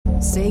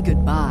Say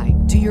goodbye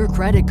to your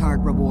credit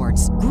card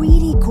rewards.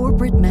 Greedy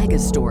corporate mega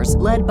stores,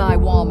 led by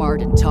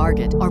Walmart and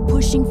Target, are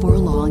pushing for a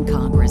law in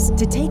Congress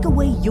to take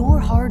away your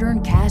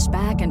hard-earned cash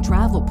back and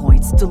travel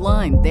points to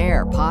line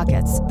their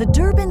pockets. The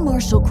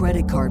Durbin-Marshall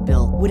credit card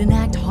bill would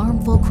enact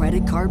harmful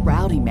credit card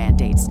routing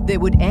mandates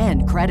that would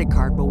end credit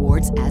card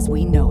rewards as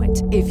we know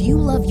it. If you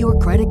love your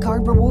credit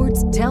card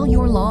rewards, tell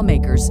your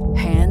lawmakers,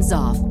 hands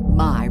off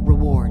my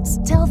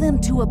rewards. Tell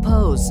them to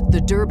oppose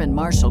the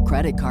Durbin-Marshall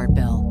credit card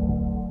bill.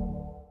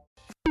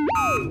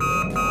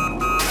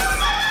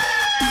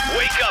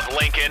 Wake up,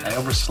 Lincoln. I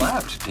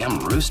overslept. Damn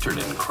rooster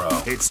didn't crow.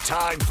 It's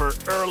time for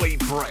Early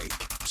Break,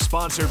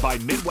 sponsored by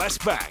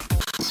Midwest Bank.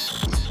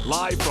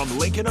 Live from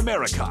Lincoln,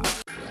 America.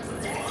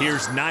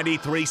 Here's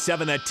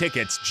 93.7 The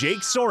Ticket's Jake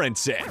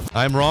Sorensen.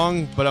 I'm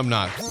wrong, but I'm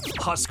not.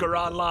 Husker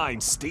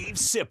Online, Steve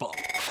Sipple.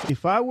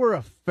 If I were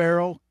a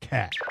feral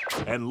cat.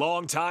 And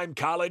longtime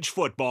college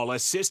football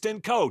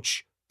assistant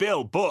coach,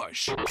 Bill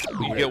Bush.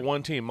 You get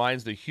one team.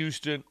 Mine's the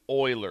Houston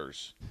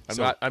Oilers.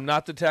 I'm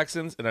not the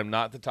Texans, and I'm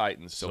not the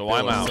Titans, so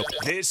I'm out.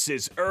 This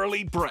is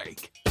Early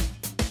Break.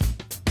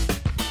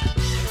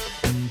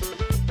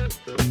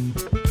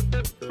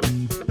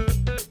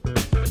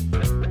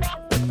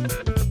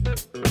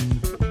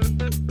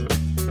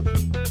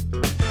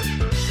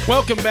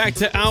 Welcome back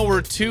to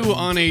Hour 2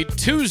 on a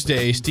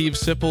Tuesday. Steve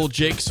Sipple,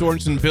 Jake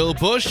Sorensen, Bill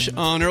Bush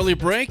on Early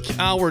Break.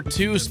 Hour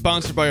 2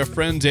 sponsored by our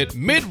friends at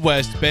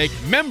Midwest Bank.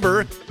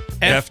 Member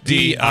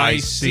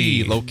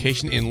FDIC.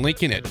 Location in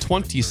Lincoln at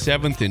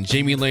 27th and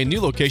Jamie Lane. New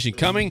location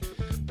coming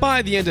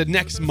by the end of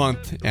next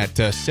month at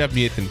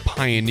 70th and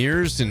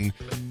Pioneers. And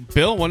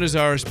Bill, when is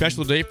our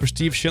special day for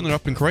Steve Schindler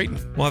up in Creighton?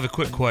 Well, I have a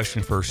quick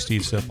question for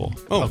Steve Sipple.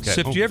 Oh, okay.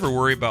 Sip, do you ever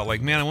worry about,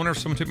 like, man, I wonder if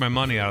someone took my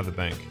money out of the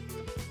bank?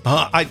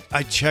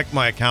 I check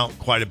my account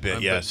quite a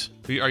bit, yes.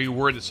 Are you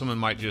worried that someone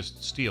might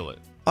just steal it?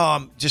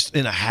 Just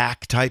in a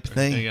hack type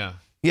thing. Yeah.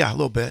 Yeah, a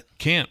little bit.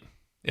 Can't.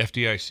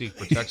 FDIC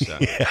protects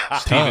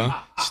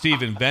that.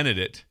 Steve invented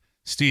it.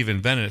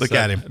 Look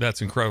at him.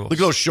 That's incredible. Look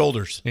at those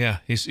shoulders. Yeah,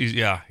 he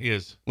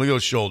is. Look at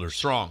those shoulders.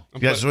 Strong.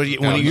 Yeah, so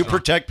when you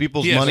protect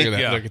people's money.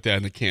 Look at that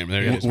in the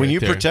camera. There When you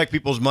protect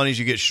people's monies,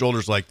 you get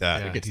shoulders like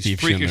that. Yeah. He's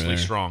freakishly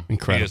strong.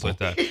 Incredible. He is like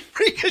that.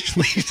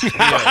 Freakishly strong.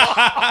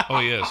 Oh,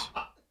 he is.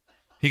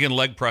 He can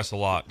leg press a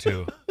lot,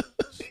 too.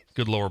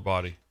 Good lower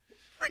body.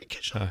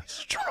 Freakishly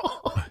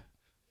strong.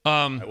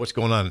 What's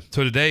going on?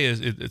 So today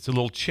it's a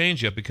little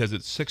change up because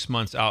it's 6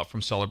 months out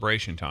from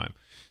celebration time.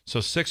 So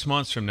 6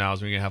 months from now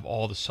is when you're going to have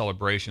all the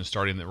celebrations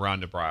starting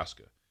around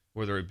Nebraska,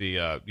 whether it be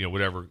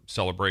whatever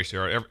celebration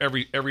there are.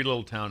 Every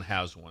little town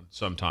has one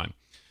sometime.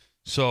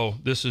 So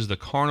this is the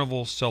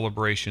carnival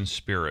celebration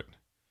spirit.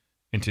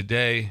 And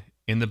today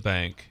in the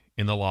bank,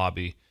 in the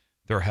lobby,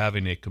 they're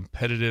having a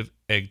competitive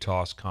egg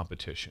toss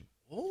competition.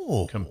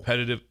 Oh.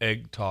 Competitive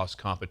egg toss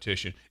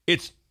competition.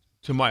 It's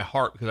to my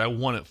heart because I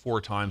won it 4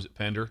 times at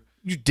Pender.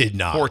 You did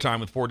not. 4 times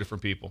with 4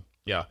 different people.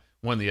 Yeah.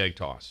 Won the egg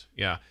toss.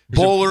 Yeah.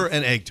 Bowler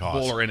and egg toss.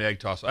 Bowler and egg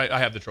toss. I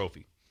have the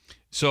trophy.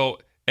 So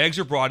eggs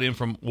are brought in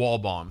from Wall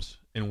Bombs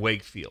in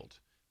Wakefield.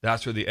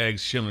 That's where the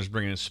eggs. Schindler's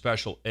bringing in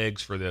special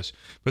eggs for this.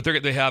 But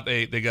they have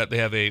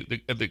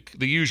the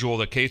usual,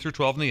 the K through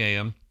 12 in the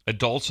AM,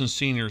 adults and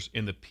seniors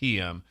in the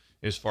PM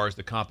as far as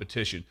the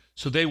competition.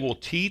 So they will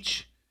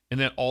teach and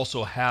then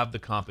also have the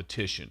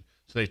competition.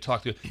 So they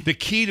talk to the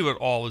key to it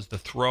all is the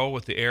throw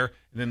with the air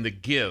and then the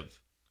give.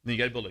 And then you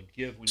got to be able to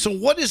give.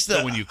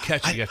 When you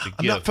catch it, you have to give.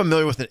 I'm not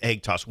familiar with an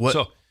egg toss. What?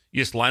 So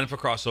you just line up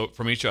across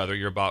from each other.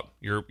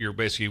 You're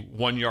basically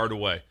 1 yard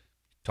away.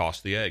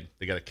 Toss the egg.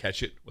 They got to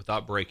catch it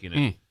without breaking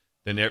it.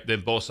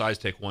 Then both sides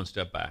take 1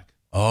 step back.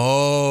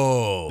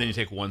 Oh. Then you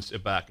take 1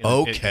 step back. And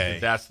okay.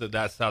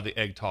 That's how the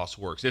egg toss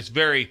works. It's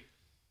very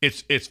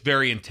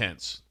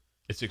intense.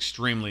 It's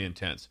extremely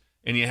intense.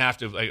 And you have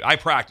to. I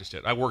practiced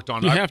it. I worked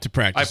on. You have to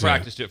practice. I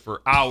practiced it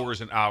for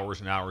hours and hours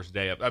and hours a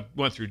day. I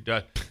went through.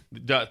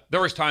 There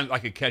was times I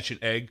could catch an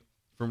egg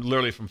from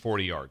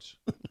 40 yards.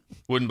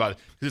 Wouldn't bother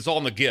because it's all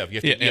in the give.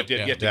 You have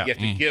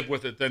to give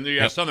with it. Then you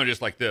have some that are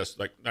just like this,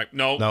 like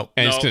no,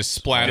 and it's gonna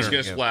splatter. It's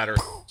gonna splatter.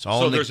 It's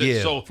all in the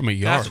give from a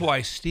yard. That's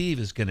why Steve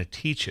is going to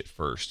teach it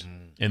first,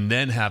 and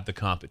then have the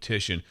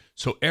competition,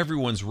 so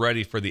everyone's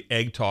ready for the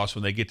egg toss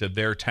when they get to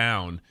their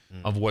town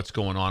of what's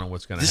going on and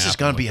what's going to happen. This is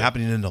going to be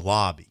happening in the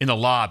lobby. In the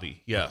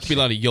lobby, yes. There'll be a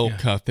lot of yolk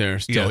cut there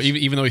still, Yes.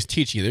 even though he's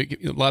teaching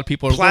you. A lot of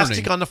people are Plastic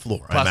learning. on the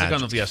floor. Plastic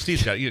on the yeah.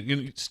 Steve's got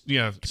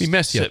be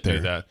messy sit up there.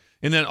 through that.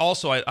 And then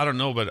also, I don't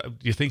know, but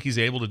do you think he's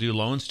able to do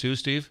loans too,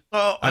 Steve?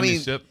 Oh, I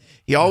mean,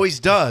 he always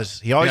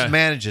does. He always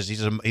manages.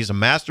 He's a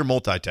master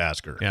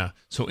multitasker. Yeah.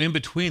 So in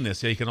between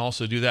this, he can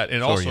also do that.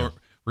 And also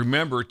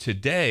remember,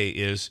 today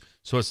is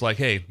so it's like,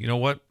 hey, you know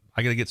what?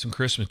 I got to get some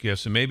Christmas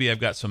gifts, and maybe I've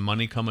got some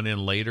money coming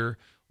in later,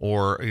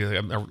 or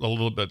a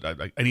little bit.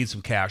 I need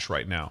some cash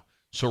right now.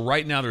 So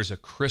right now, there's a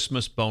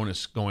Christmas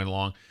bonus going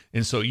along,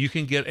 and so you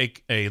can get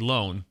a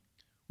loan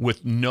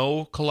with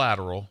no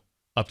collateral.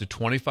 Up to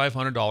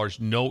 $2,500,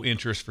 no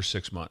interest for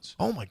 6 months.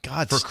 Oh my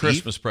God! For Steve?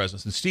 Christmas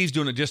presents, and Steve's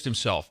doing it just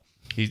himself.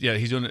 He's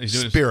doing it.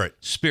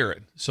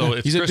 Spirit. So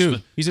it's he's Christmas. A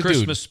dude. He's a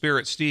Christmas dude.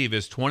 Spirit. Steve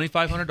is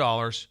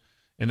 $2,500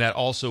 and that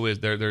also is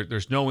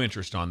there's no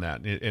interest on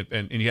that,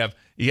 and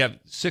you have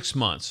 6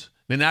 months.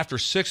 Then after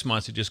 6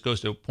 months, it just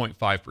goes to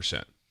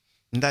 0.5%.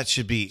 And that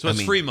should be. So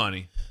it's free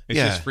money. It's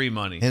just free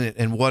money.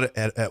 And what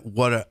at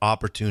what an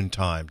opportune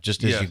time,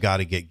 just as you got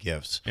to get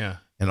gifts. Yeah.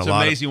 And it's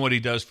amazing what he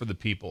does for the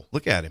people.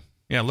 Look at him.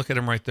 Yeah, look at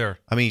him right there.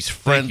 I mean, he's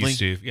friendly. Thank you,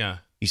 Steve. Yeah.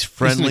 He's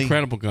friendly. He's an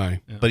incredible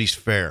guy. But he's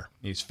fair.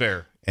 He's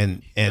fair.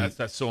 And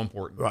that's so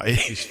important. Right.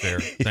 He's fair.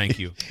 Thank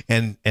you.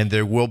 And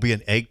there will be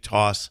an egg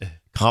toss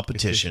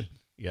competition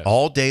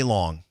all day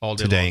long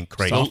today in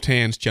Creighton. Soft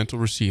hands, gentle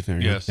receive there.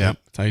 Yes. Yep.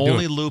 That's how you do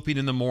Only it. looping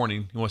in the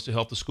morning. He wants to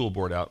help the school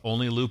board out.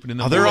 Only looping in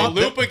the they're morning. on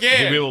loop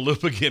again. We will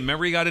loop again.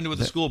 Remember he got into it with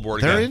the school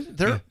board They're again.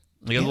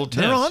 They got a little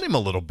tense. They're on him a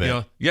little bit. You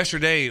know,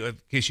 yesterday, in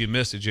case you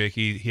missed it, Jake,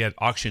 he had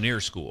auctioneer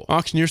school.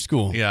 Auctioneer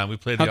school. Yeah, we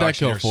played How'd the that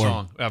go auctioneer for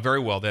him? song. Very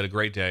well. They had a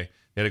great day.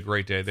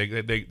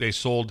 They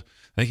sold.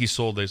 I think he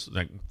sold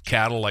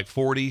cattle like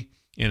 40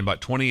 and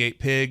about 28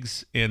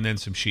 pigs and then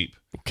some sheep.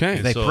 Okay.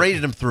 They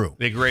paraded him through.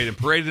 They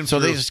paraded him So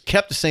through. they just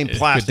kept the same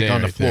plastic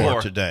on the right there.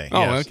 floor today.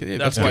 Oh, Yes. okay.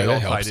 That's Okay, why it all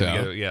that tied helps in out.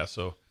 together. Yeah,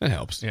 so That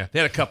helps. yeah, they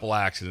had a couple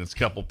accidents. A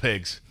couple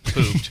pigs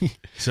pooped.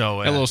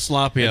 So A little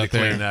sloppy had to out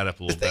there. Clean that up a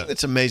The little thing bit.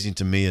 that's amazing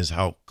to me is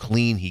how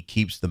clean he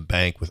keeps the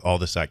bank with all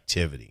this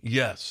activity.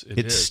 Yes,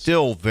 It's is.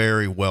 still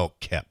very well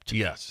kept.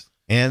 Yes.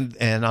 And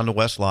on the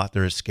West Lot,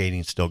 there is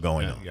skating still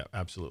going on. Yeah,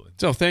 absolutely.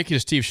 So thank you to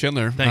Steve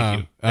Schindler. Thank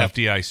you,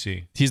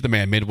 FDIC. He's the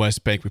man,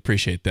 Midwest Bank. We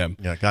appreciate them.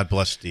 Yeah, God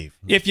bless Steve.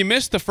 If you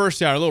missed the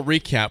first hour, a little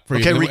recap for you.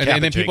 Okay, and recap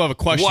then it, people Jake. have a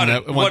question What a-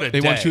 that what a they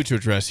want day. you to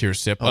address here,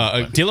 Sip.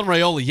 Okay. Dylan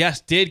Raiola, yes,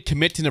 did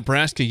commit to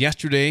Nebraska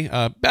yesterday.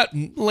 About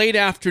late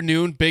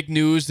afternoon, big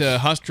news.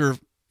 Husker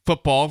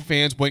football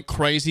fans went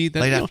crazy.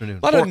 Late afternoon,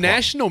 A lot 4 of o'clock.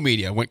 national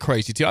media went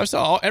crazy, too. I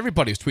saw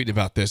everybody was tweeting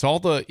about this. All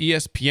the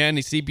ESPN,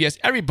 the CBS,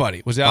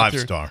 everybody was out there.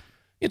 5-star.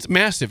 It's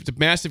massive. It's a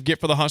massive get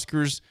for the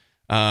Huskers.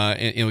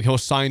 And he'll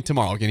sign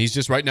tomorrow. Again, he's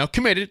just right now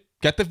committed.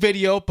 Got the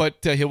video, but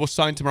he will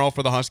sign tomorrow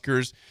for the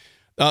Huskers.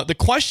 The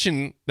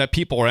question that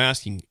people are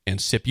asking,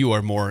 and Sip, you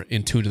are more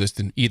in tune to this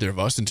than either of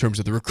us in terms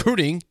of the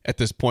recruiting at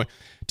this point.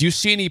 Do you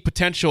see any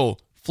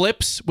potential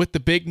flips with the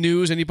big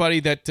news?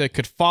 Anybody that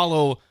could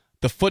follow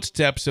the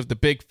footsteps of the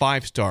big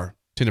 5-star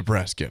to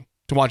Nebraska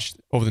to watch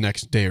over the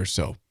next day or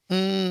so?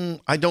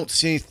 I don't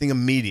see anything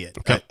immediate.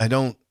 Okay.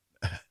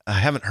 I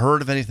haven't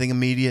heard of anything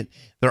immediate.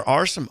 There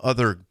are some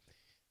other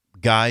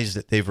guys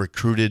that they've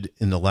recruited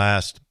in the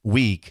last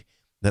week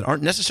that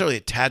aren't necessarily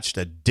attached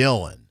to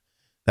Dylan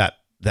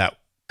that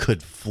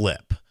could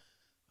flip.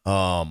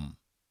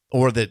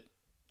 Or that,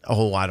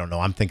 I don't know.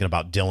 I'm thinking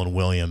about Dylan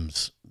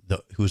Williams,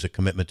 who's a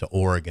commitment to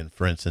Oregon,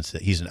 for instance,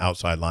 that he's an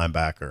outside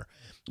linebacker.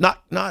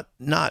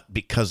 Not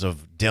because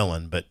of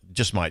Dylan, but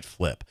just might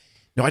flip.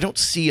 No, I don't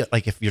see it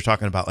like if you're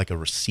talking about like a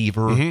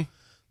receiver.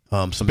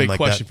 Something Big like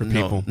question that. for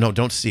people. No,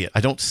 don't see it. I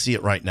don't see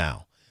it right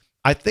now.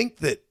 I think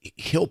that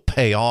he'll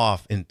pay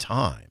off in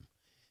time,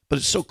 but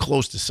it's so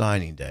close to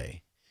signing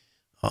day.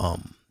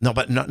 No,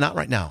 but not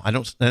right now. I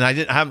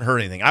haven't heard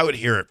anything. I would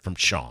hear it from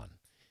Sean,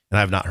 and I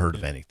have not heard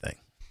of anything.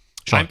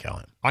 Sean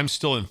Callahan. I'm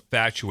still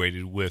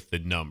infatuated with the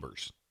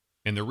numbers.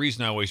 And the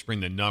reason I always bring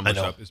the numbers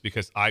I know. up is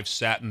because I've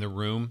sat in the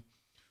room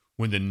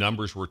when the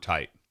numbers were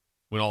tight,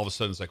 when all of a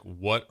sudden it's like,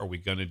 what are we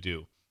going to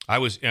do?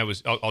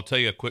 I'll tell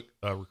you a quick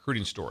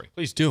recruiting story.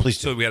 Please do.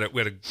 So we had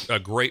a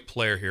great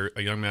player here,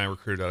 a young man I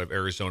recruited out of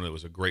Arizona that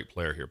was a great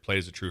player here, played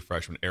as a true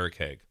freshman, Eric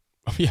Haig.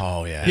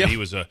 Oh, yeah. Yeah, He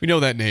was we know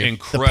that name.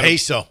 incredible. The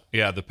peso.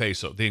 Yeah, the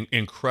peso. The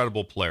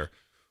incredible player.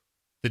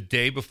 The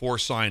day before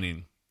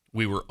signing,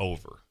 we were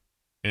over.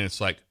 And it's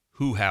like,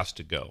 who has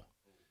to go?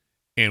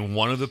 And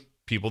one of the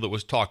people that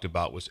was talked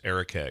about was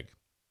Eric Haig.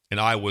 And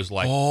I was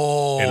like,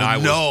 and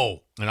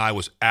I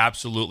was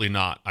absolutely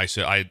not. I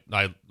said,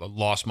 I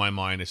lost my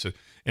mind. I said,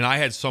 and I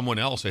had someone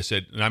else. I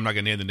said, and I'm not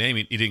going to name the name.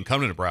 He didn't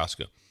come to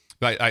Nebraska.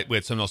 But we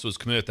had someone else who was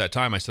committed at that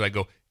time. I said,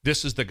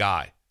 this is the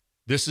guy.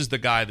 This is the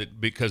guy that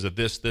because of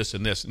this,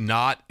 and this,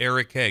 not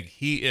Eric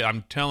Haig.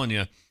 I'm telling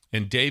you,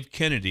 and Dave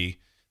Kennedy,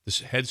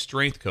 this head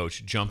strength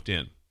coach, jumped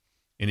in.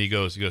 And he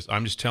goes,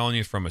 I'm just telling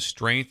you from a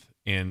strength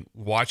and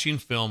watching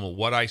film of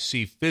what I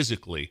see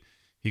physically,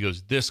 he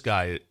goes, this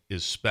guy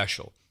is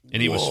special.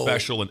 And he was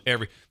special in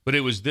but it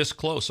was this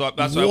close. So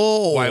that's why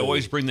I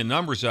always bring the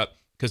numbers up,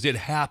 because it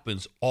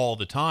happens all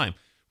the time.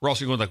 We're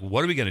also going like,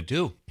 what are we going to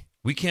do?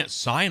 We can't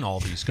sign all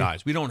these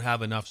guys. We don't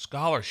have enough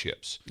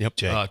scholarships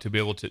to be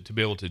able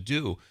to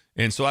do.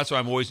 And so that's why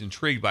I'm always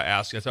intrigued by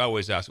asking. That's why I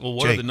always ask, well,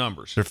 what are the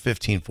numbers? They're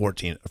 15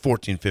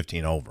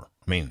 over.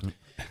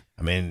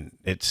 I mean,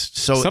 it's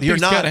so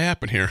Something's got to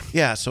happen here.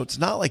 Yeah, so it's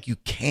not like you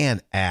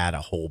can add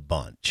a whole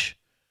bunch.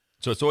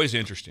 So it's always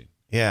interesting.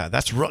 Yeah,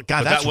 that's real. God,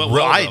 But that's that went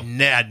real. well, I though.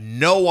 had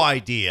no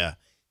idea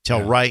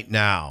till right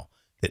now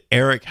that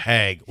Eric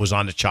Haig was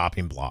on the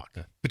chopping block.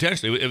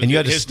 Potentially. And you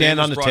had to His stand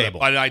name on was the brought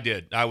table. up. I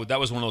did. That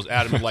was one of those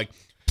adamant, like,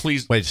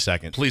 please. Wait a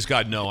second. Please,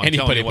 God, no. I'm Anybody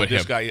telling you what, but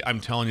this him. guy, I'm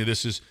telling you,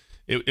 this is,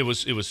 it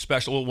was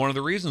special. Well, one of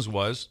the reasons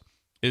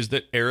is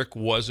that Eric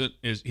wasn't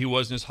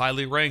as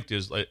highly ranked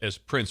as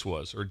Prince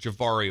was or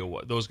Javario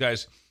was. Those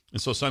guys,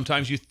 And so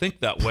sometimes you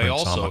think that way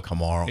also.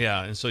 Kamara.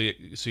 Yeah, and so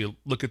you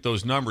look at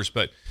those numbers,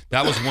 but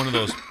that was one of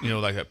those,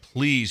 like that,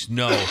 please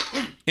no.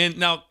 And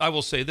now I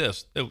will say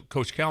this,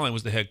 Coach Callahan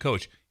was the head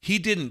coach. He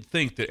didn't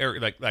think that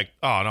Eric,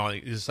 oh no,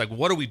 it's like,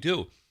 what do we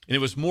do? And it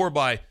was more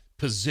by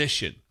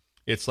position.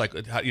 It's like,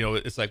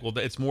 well,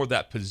 it's more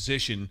that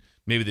position.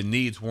 Maybe the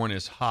needs weren't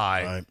as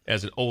high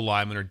as an O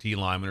lineman or D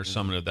lineman or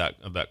someone of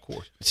that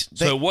course.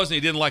 So it wasn't,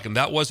 he didn't like him.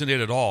 That wasn't it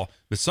at all.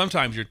 But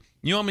sometimes you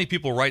know how many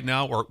people right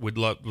now would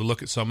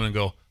look at someone and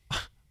go,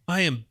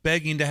 I am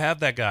begging to have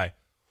that guy.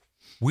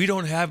 We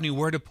don't have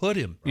anywhere to put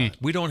him. Right.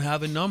 We don't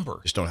have a number.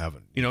 Just don't have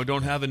it.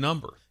 Don't have a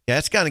number. Yeah,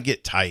 it's got to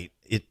get tight.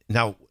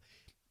 Now,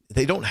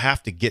 they don't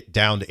have to get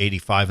down to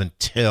 85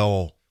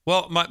 until.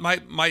 Well,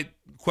 my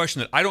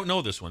question that I don't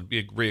know this one be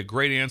a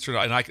great answer,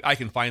 and I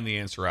can find the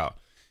answer out.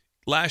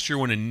 Last year,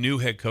 when a new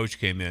head coach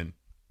came in,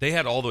 they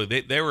had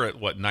they were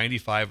at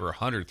 95 or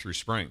 100 through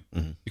spring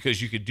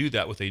because you could do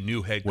that with a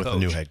new head coach. With a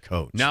new head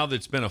coach. Now that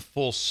it's been a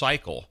full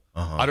cycle,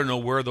 I don't know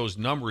where those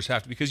numbers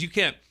have to, because you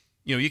can't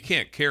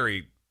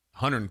carry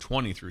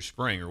 120 through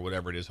spring or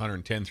whatever it is,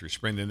 110 through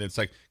spring. Then it's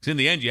like, because in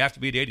the end you have to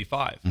be at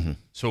 85.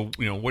 So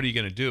what are you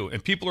going to do?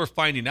 And people are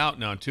finding out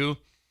now too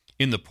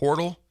in the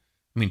portal.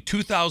 I mean,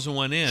 2,000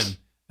 went in,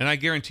 and I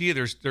guarantee you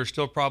there's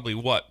still probably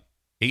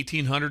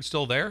 1,800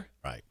 still there.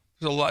 Right.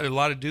 There's a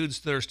lot of dudes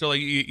that are still.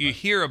 You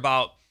hear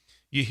about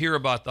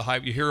the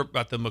hype. You hear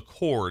about the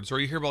McCords, or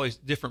you hear about all these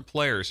different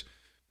players.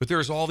 But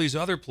there's all these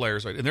other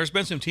players, right? And there's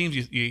been some teams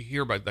you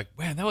hear about, like,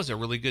 man, that was a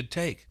really good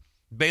take.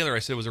 Baylor, I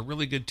said, was a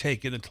really good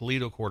take in the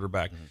Toledo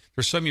quarterback.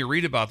 There's some you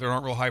read about that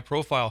aren't real high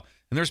profile,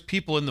 and there's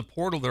people in the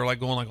portal that are like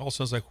going like, all of a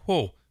sudden, it's like,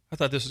 whoa, I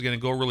thought this was going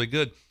to go really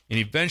good. And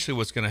eventually,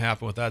 what's going to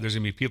happen with that? There's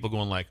going to be people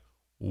going like,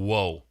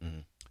 whoa.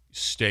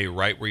 Stay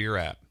right where you're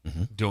at.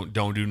 Do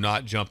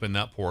not jump in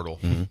that portal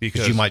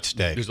because you might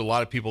stay. There's a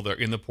lot of people that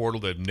are in the portal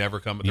that have never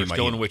come. They're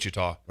still in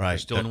Wichita. Right. They're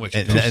still in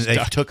Wichita. And they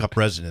took up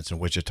residence in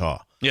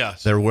Wichita.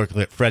 Yes. They're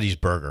working at Freddy's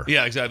Burger.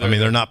 Yeah, exactly. I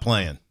mean, they're not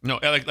playing. No,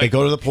 they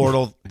go to the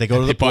portal. They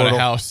go to the portal. Bought a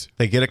house.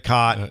 They get a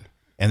cot,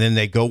 and then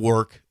they go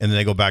work, and then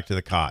they go back to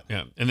the cot.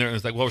 Yeah, and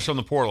it's like, well, we're still in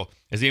the portal.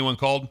 Has anyone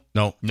called?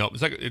 No.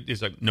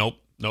 It's like nope.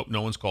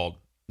 No one's called.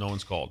 No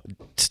one's called.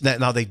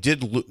 Now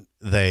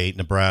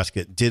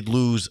Nebraska did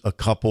lose a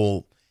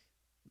couple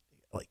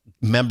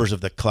members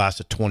of the class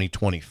of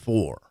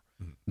 2024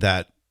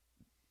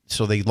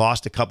 so they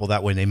lost a couple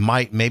that way.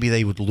 Maybe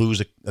they would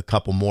lose a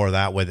couple more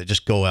that way that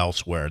just go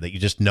elsewhere, that you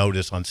just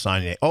notice on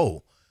signing day,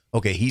 oh,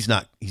 okay, he's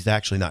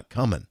actually not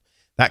coming.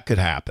 That could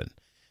happen.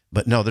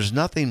 But no, there's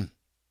nothing.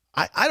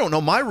 I don't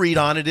know. My read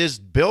on it is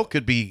Bill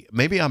could be,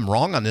 maybe I'm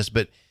wrong on this,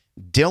 but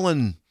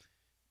Dylan,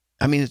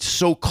 I mean, it's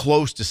so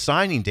close to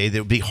signing day that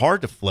it would be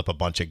hard to flip a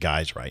bunch of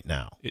guys right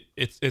now.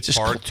 It's just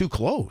hard. Too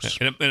close.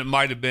 And it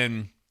might have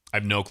been, I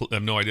have no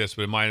idea,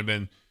 but it might have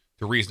been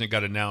the reason it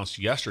got announced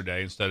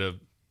yesterday instead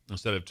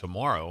of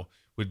tomorrow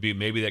would be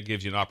maybe that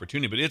gives you an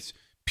opportunity. But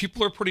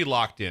people are pretty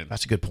locked in.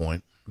 That's a good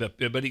point. But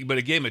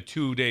it gave him a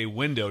 2-day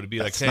window to be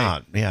like,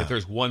 hey, if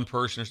there's one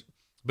person.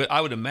 But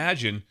I would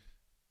imagine,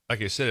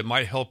 like I said, it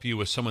might help you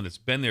with someone that's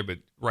been there. But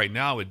right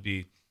now it'd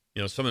be,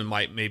 someone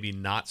might maybe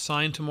not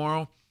sign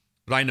tomorrow.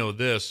 But I know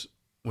this,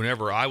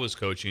 whenever I was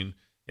coaching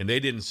and they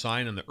didn't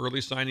sign on the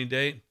early signing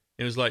day,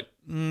 it was like,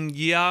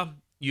 yeah.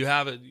 You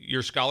have it.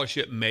 Your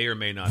scholarship may or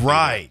may not.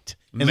 Right.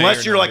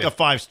 Unless you're like a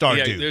 5-star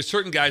dude. There's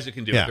certain guys that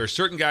can do it. There's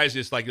certain guys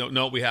it's like,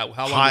 no, we have,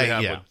 how long do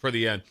we have for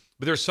the end?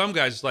 But there's some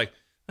guys it's like,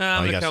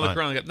 I'm going to kind of look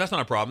around. That's not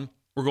a problem.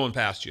 We're going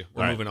past you.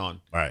 We're moving on.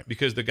 Right.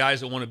 Because the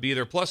guys that want to be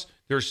there, plus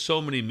there's so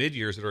many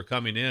mid-years that are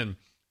coming in.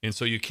 And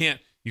so you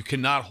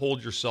cannot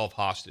hold yourself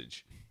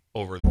hostage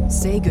over.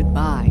 Say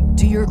goodbye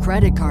to your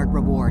credit card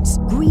rewards.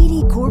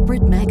 Greedy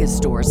corporate mega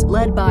stores,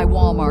 led by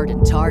Walmart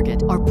and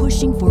Target, are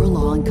pushing for a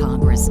law in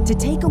Congress to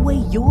take away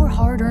your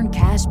hard-earned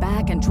cash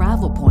back and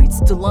travel points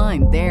to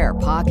line their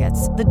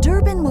pockets. The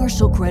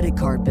Durbin-Marshall credit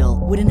card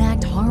bill would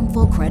enact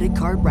harmful credit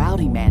card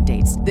routing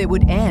mandates that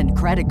would end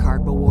credit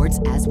card rewards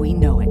as we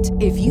know it.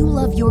 If you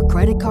love your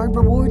credit card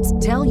rewards,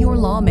 tell your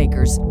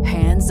lawmakers,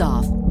 hands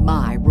off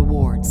my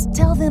rewards.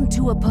 Tell them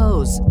to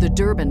oppose the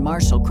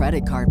Durbin-Marshall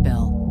credit card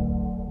bill.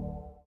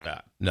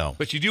 That. No.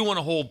 But you do want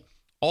to hold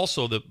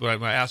also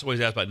what I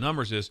always ask about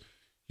numbers is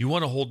you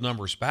want to hold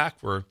numbers back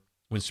for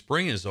when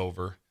spring is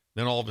over,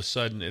 then all of a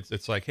sudden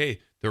it's like, hey,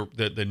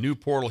 the new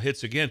portal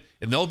hits again.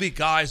 And there'll be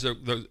guys they'll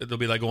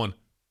be like going,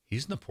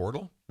 he's in the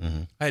portal?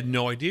 I had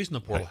no idea he's in the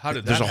portal. How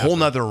did that happen? There's a whole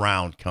nother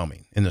round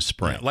coming in the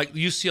spring. Yeah, like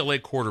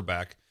UCLA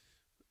quarterback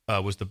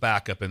was the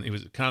backup, and he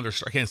was kind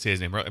of I can't say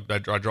his name, I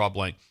draw a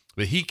blank.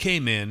 But he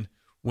came in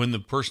when the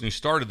person who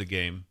started the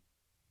game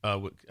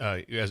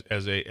as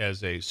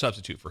a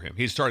substitute for him.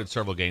 He started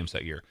several games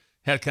that year.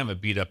 Had kind of a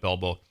beat up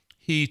elbow.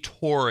 He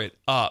tore it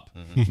up.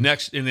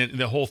 Next, and then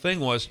the whole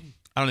thing was,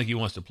 I don't think he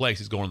wants to play because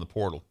he's going in the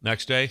portal.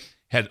 Next day,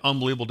 had an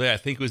unbelievable day. I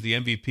think it was the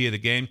MVP of the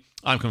game.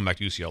 I'm coming back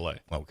to UCLA.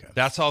 Okay,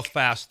 that's how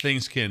fast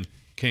things can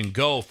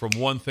go from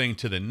one thing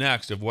to the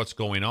next of what's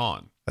going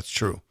on. That's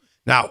true.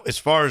 Now, as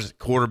far as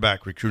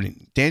quarterback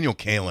recruiting, Daniel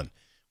Kalen,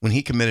 when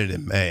he committed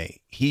in May,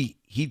 he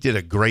did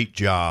a great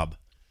job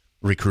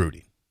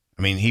recruiting.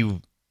 I mean, he.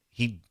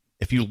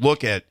 If you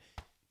look at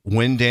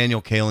when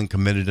Daniel Kaelin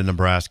committed to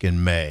Nebraska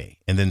in May,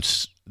 and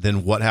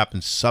then what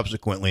happened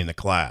subsequently in the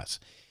class,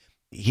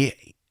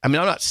 I'm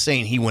not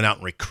saying he went out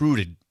and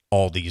recruited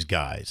all these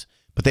guys,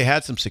 but they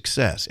had some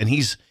success, and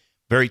he's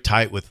very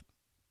tight with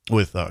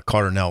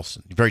Carter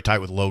Nelson, very tight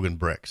with Logan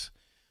Bricks.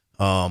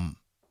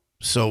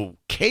 So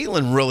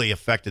Kaelin really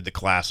affected the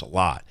class a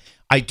lot.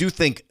 I do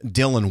think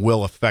Dylan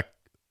will affect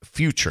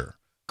future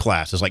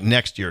classes, like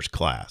next year's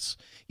class.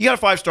 You got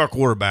a 5-star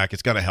quarterback,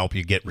 it's got to help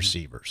you get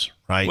receivers,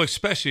 right? Well,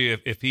 especially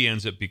if he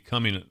ends up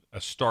becoming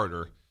a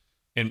starter,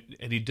 and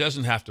he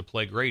doesn't have to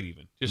play great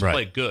even. Just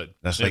play good.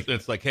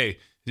 It's like, hey,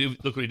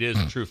 look what he did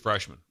as a true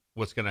freshman.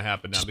 What's going to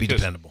happen now? Just be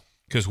dependable.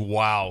 Because,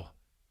 wow,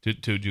 to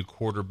do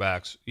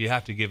quarterbacks, you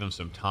have to give him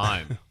some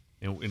time.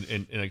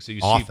 and like so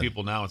you see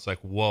people now, it's like,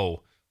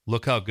 whoa,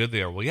 look how good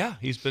they are. Well, yeah,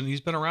 he's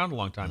been around a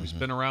long time. He's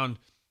been around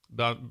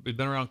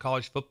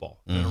college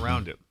football, been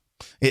around it.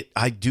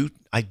 I do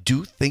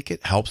think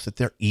it helps that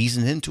they're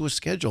easing into a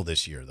schedule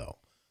this year, though.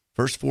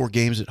 First 4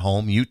 games at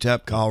home: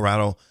 UTEP,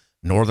 Colorado,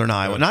 Northern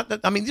Iowa.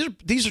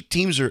 These are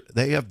teams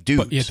they have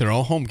dudes. But yet they're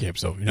all home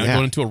games, though. You're not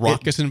going into a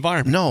raucous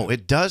environment. No,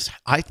 it does.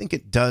 I think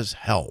it does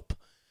help,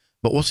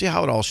 but we'll see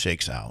how it all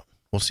shakes out.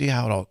 We'll see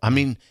how it all. I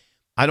mean,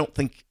 I don't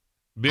think.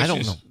 I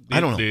don't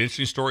know. The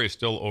interesting story is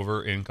still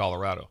over in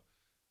Colorado.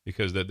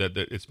 Because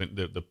it's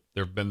been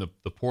there've been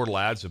the portal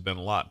ads have been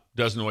a lot.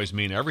 Doesn't always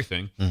mean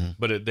everything,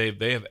 but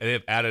they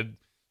have added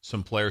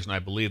some players, and I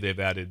believe they've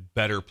added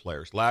better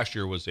players. Last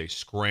year was a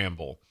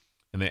scramble,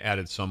 and they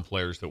added some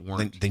players that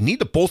weren't. They need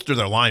to bolster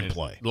their line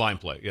play. Line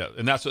play, yeah,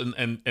 and that's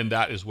and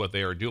that is what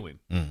they are doing.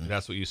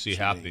 That's what you see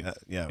happening.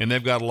 Yeah, and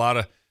they've got a lot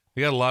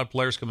of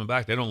players coming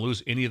back. They don't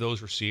lose any of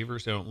those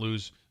receivers. They don't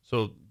lose.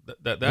 So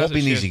that won't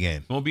be an easy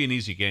game. Won't be an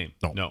easy game.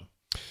 No.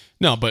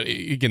 No, but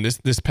again,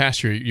 this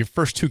past year, your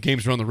first 2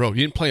 games were on the road.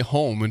 You didn't play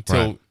home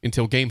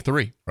until game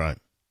 3. Right.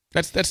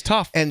 That's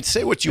tough. And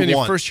say what you in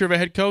want. Your first year of a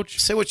head coach.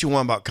 Say what you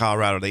want about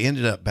Colorado. They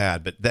ended up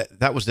bad, but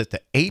that was at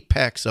the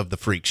apex of the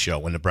freak show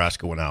when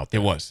Nebraska went out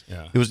there. It was.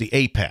 Yeah. It was the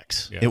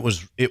apex. Yeah. It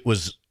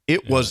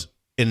was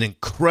an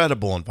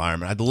incredible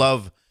environment. I'd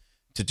love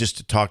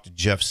to talk to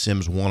Jeff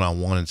Sims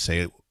one-on-one and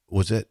say,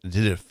 did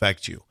it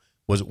affect you?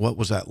 What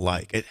was that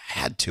like? It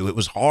had to. It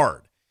was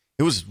hard.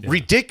 It was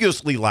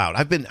ridiculously loud.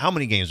 How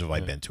many games have I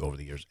been to over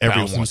the years?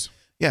 Every one.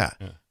 Yeah.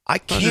 I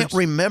can't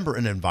remember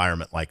an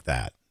environment like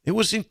that. It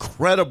was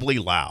incredibly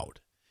loud.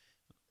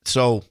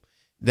 So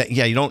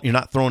you're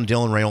not throwing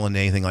Dylan Raiola into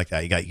anything like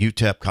that. You got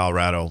UTEP,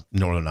 Colorado,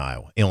 Northern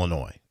Iowa,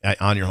 Illinois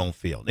on your home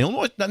field.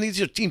 Illinois,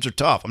 these teams are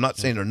tough. I'm not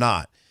saying they're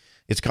not.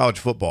 It's college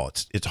football.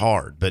 It's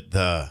hard, but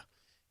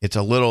it's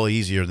a little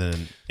easier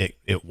than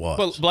it was.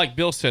 Well, like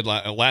Bill said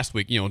last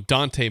week,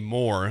 Dante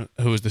Moore,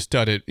 who was the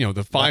stud at, the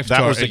 5-star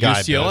that was the at guy,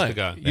 UCLA. Bill. That was the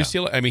guy. Yeah.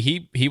 UCLA. I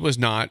mean, he was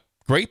not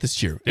great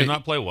this year. Did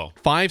not play well.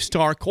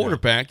 5-star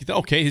quarterback. You thought,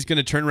 okay, he's going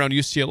to turn around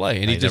UCLA,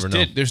 and he just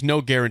did. There's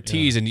no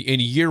guarantees in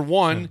year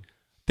 1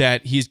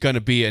 that he's going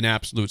to be an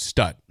absolute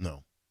stud.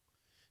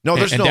 No,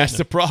 there's and that's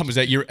the problem, is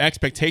that your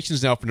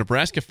expectations now for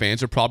Nebraska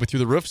fans are probably through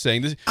the roof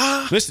saying, this.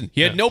 Listen,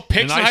 he had no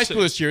picks in high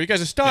school this year. You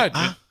guys are a stud.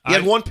 He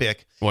had 1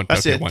 pick.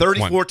 That's it.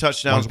 34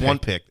 touchdowns, 1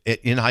 pick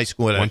in high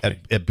school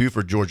at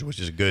Buford, Georgia, which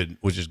is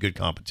good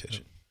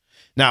competition.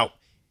 Now,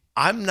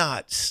 I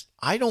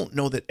don't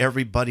know that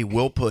everybody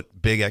will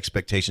put big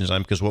expectations on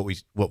him because what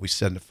we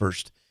said in the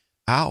first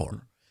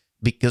hour,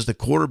 because the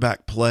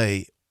quarterback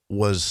play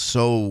was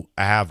so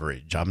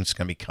average. I'm just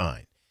going to be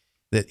kind.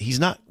 That he's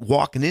not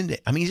walking into.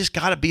 I mean, he's just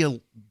got to be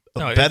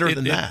better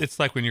than that. It's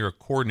like when you're a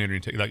coordinator.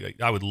 Like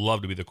I would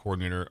love to be the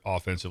coordinator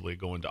offensively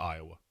going to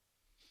Iowa.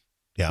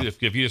 Yeah.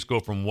 If you just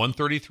go from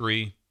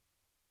 133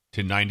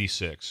 to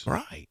 96,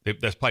 right?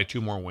 That's probably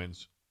 2 more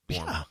wins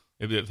for them.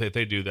 If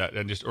they do that,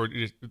 and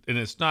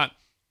it's not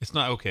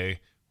okay.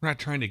 We're not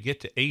trying to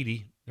get to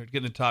 80. We're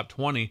getting the top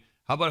 20.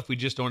 How about if we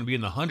just don't want to be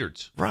in the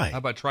hundreds? Right. How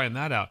about trying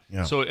that out?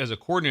 Yeah. So as a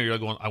coordinator, you're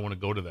going, I want to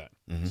go to that.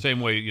 Mm-hmm.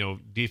 Same way,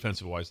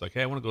 defensive wise, like,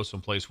 hey, I want to go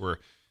someplace where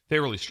they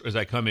really, as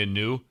I come in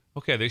new,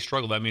 okay, they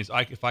struggle. That means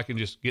if I can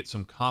just get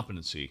some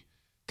competency.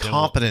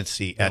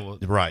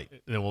 Right.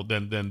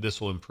 Then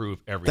this will improve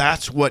everything.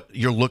 That's what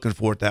you're looking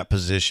for at that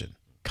position.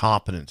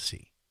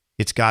 Competency.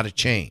 It's got to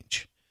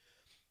change.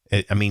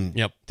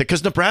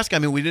 Because Nebraska,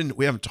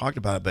 we haven't talked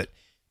about it, but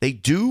they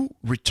do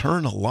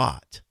return a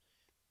lot.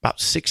 About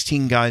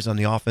 16 guys on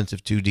the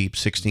offensive 2 deep,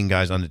 16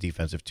 guys on the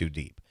defensive 2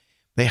 deep.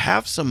 They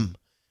have some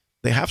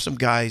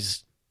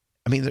guys.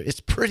 It's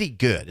pretty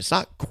good. It's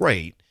not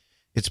great.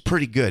 It's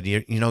pretty good.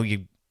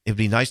 It'd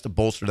be nice to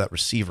bolster that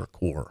receiver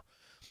core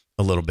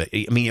a little bit.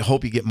 You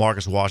hope you get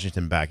Marcus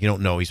Washington back. You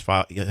don't know.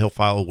 He'll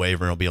file a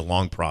waiver, and it'll be a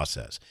long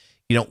process.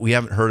 We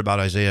haven't heard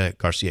about Isaiah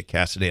Garcia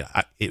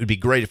Castaneda. It would be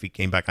great if he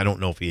came back. I don't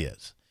know if he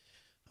is.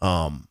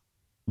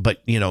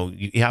 But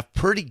you have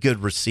pretty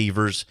good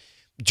receivers.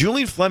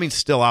 Julian Fleming's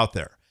still out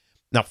there.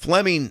 Now,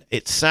 Fleming,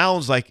 it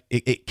sounds like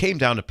it came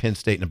down to Penn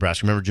State,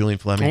 Nebraska. Remember Julian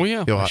Fleming? Oh,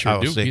 yeah. I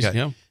sure do.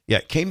 Yeah,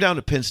 it came down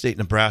to Penn State,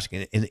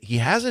 Nebraska, and he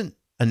hasn't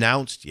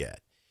announced yet.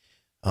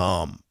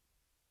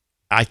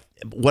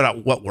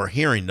 what we're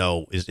hearing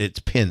though is it's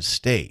Penn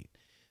State,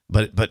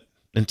 but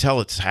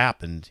until it's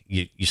happened,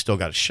 you still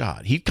got a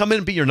shot. He'd come in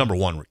and be your number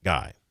one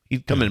guy.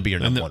 He'd come in and be your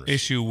number one. And the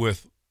issue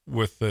with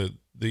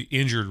the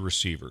injured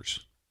receivers,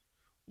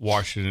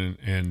 Washington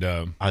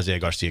and Isaiah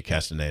Garcia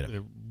Castaneda,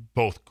 they're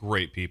both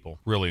great people.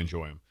 Really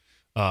enjoy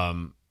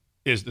them.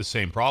 Is the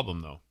same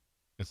problem though?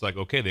 It's like,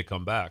 okay, they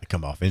come back. They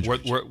come off injury.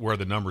 Where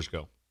the numbers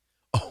go?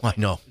 Oh, I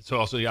know. So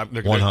also, yeah,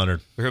 they're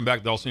 100. They're coming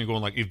back. They're also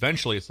going like.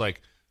 Eventually, it's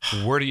like,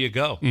 where do you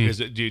go? Is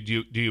it do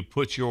you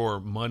put your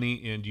money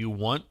in? Do you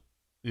want?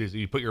 Is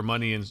you put your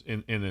money in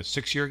a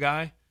 6-year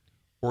guy,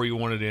 or you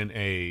want it in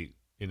a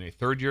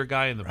 3rd-year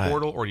guy in the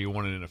portal, or do you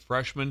want it in a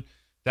freshman?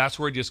 That's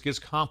where it just gets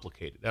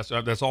complicated.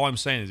 That's all I'm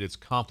saying is it's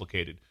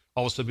complicated.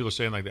 All of a sudden, people are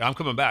saying like, I'm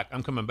coming back.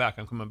 I'm coming back.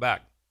 I'm coming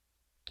back.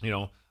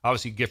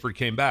 Obviously Gifford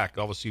came back.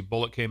 Obviously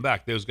Bullock came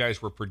back. Those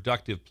guys were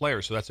productive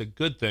players, so that's a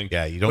good thing.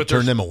 Yeah, you don't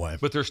turn them away.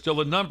 But there's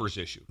still a numbers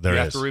issue. You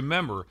have to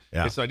remember.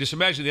 Yeah. It's like, just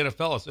imagine the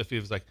NFL if it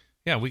was like,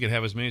 yeah, we can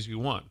have as many as we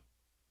want.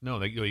 No,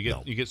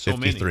 you get so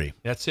 53. many.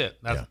 That's it.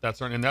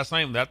 That's not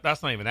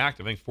even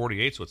active. I think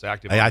 48 is what's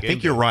active. I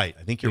think you're right.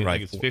 I think you're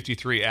right. It's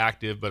 53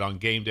 active, but on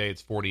game day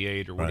it's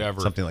 48 or whatever.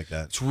 Something like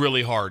that. It's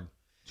really hard.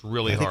 It's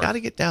really hard. They got to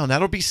get down.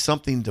 That'll be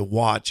something to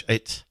watch.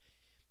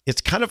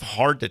 It's kind of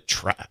hard to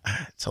track.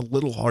 It's a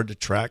little hard to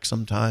track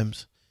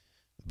sometimes,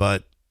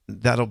 but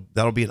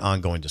that'll be an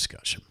ongoing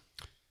discussion.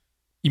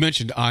 You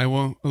mentioned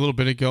Iowa a little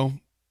bit ago.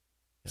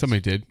 Yes.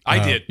 Somebody did.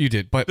 I did. You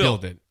did, but Bill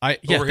did. Thank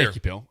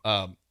you, Bill.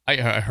 I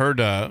heard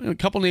a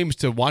couple names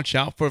to watch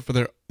out for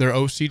their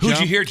OC job. Who'd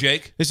you hear,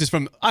 Jake? This is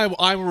from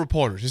Iowa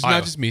reporters. This is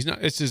not just me.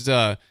 This is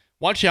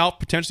watch out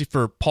potentially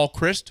for Paul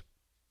Christ.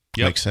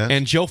 Yep. Makes sense.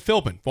 And Joe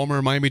Philbin,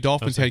 former Miami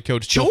Dolphins head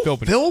coach. Joe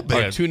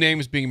Philbin. Two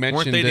names being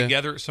mentioned. Weren't they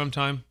together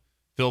sometime?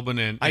 Philbin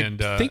and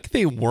I think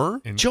they were.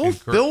 Joe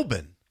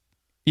Philbin.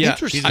 Yeah.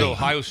 Interesting. He's at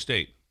Ohio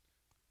State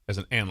as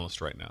an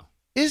analyst right now.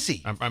 Is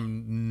he?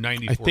 I'm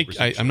 94%. I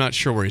think I'm not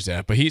sure where he's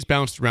at, but he's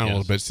bounced around a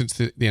little bit since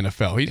the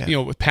NFL. He's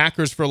with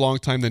Packers for a long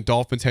time, then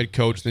Dolphins head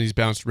coach, then he's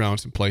bounced around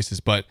some places.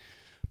 But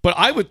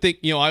I would think,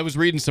 I was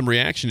reading some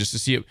reaction just to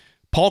see it.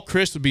 Paul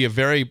Christ would be a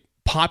very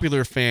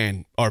popular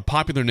fan or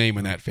popular name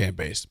in that fan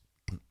base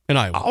in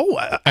Iowa. Oh,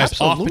 as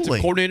absolutely.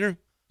 Offensive coordinator.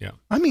 Yeah.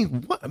 I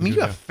mean, you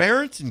got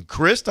Ferentz and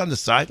Christ on the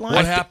sideline.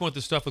 What happened with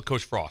the stuff with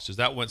Coach Frost? Is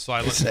that went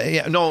silent?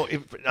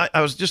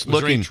 I was just looking.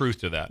 Was there any truth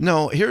to that?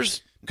 No,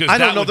 I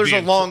don't know. There's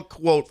a long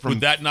quote from.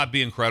 Would that not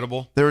be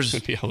incredible?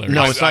 It'd be hilarious.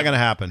 No, it's not going to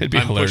happen. It'd be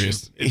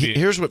hilarious.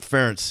 Here's what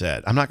Ferentz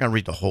said. I'm not going to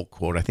read the whole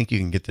quote. I think you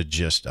can get the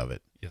gist of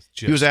it. Yes,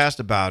 he was asked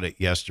about it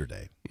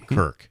yesterday.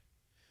 Kirk.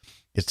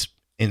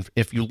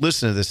 If you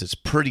listen to this, it's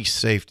pretty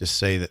safe to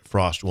say that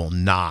Frost will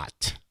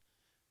not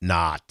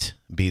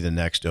be the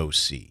next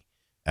OC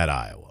at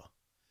Iowa.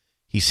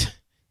 This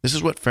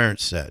is what Ferentz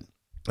said.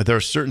 There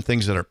are certain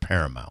things that are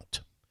paramount.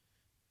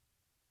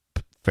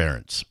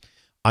 Ferentz.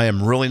 I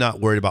am really not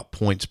worried about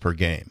points per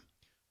game.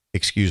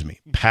 Excuse me,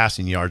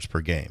 passing yards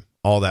per game,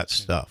 all that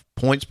stuff.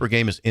 Points per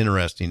game is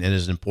interesting and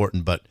is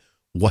important, but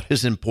what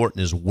is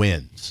important is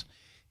wins.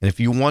 And if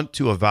you want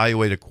to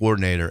evaluate a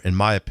coordinator, in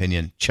my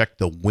opinion, check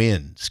the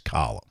wins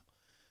column.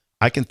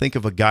 I can think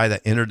of a guy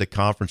that entered the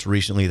conference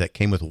recently that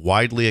came with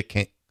widely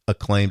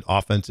acclaimed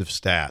offensive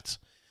stats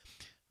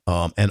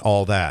and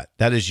all that.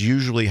 That is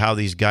usually how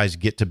these guys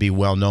get to be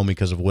well known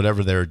because of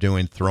whatever they're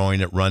doing, throwing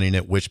it, running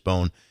it,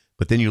 wishbone.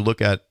 But then you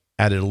look at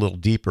it a little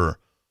deeper.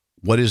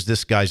 What is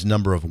this guy's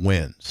number of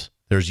wins?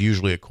 There's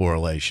usually a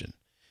correlation.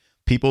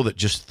 People that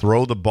just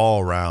throw the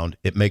ball around,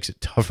 it makes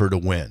it tougher to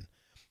win.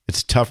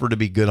 It's tougher to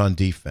be good on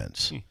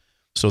defense.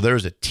 So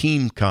there's a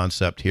team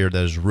concept here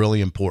that is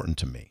really important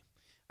to me.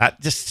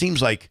 That just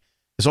seems like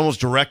it's almost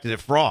directed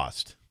at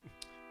Frost.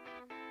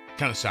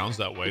 Kind of sounds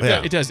that way.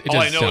 Yeah, it does. All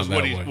I know is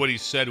what he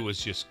said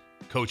was just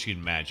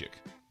coaching magic.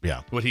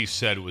 Yeah. What he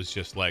said was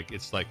just like,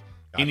 it's like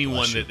God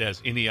anyone that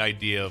has any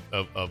idea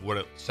of what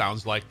it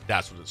sounds like,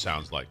 that's what it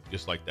sounds like.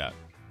 Just like that.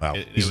 Wow.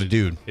 He's a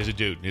dude. He's a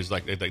dude. He's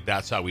like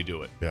that's how we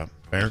do it. Yeah.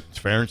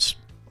 Ferentz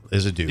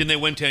is a dude. Didn't they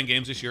win 10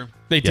 games this year?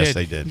 They did. Yes,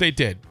 they did. They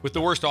did. With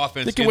the worst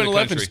offense they could win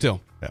 11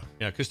 still.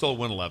 Yeah, could still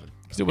win 11.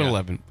 Still win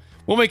 11.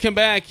 When we come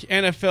back,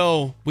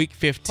 NFL Week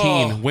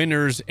 15,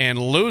 winners and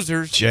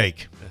losers.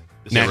 Jake,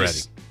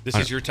 this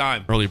is your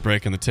time. Early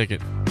break on the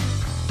ticket.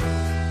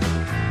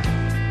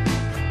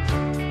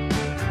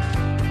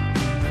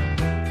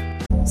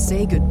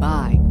 Say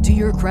goodbye to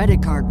your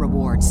credit card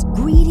rewards.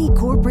 Greedy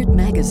corporate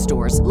mega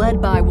stores,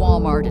 led by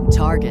Walmart and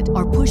Target,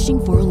 are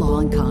pushing for a law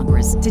in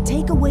Congress to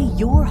take away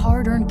your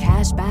hard-earned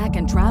cash back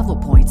and travel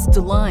points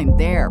to line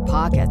their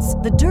pockets.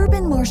 The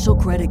Durbin-Marshall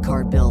credit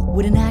card bill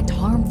would enact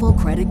harmful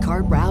credit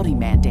card routing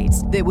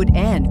mandates that would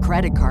end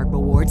credit card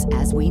rewards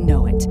as we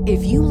know it.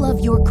 If you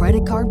love your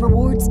credit card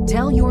rewards,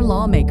 tell your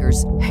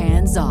lawmakers,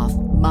 hands off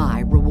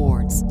my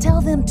rewards.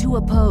 Tell them to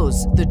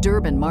oppose the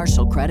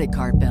Durbin-Marshall credit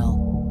card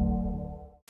bill.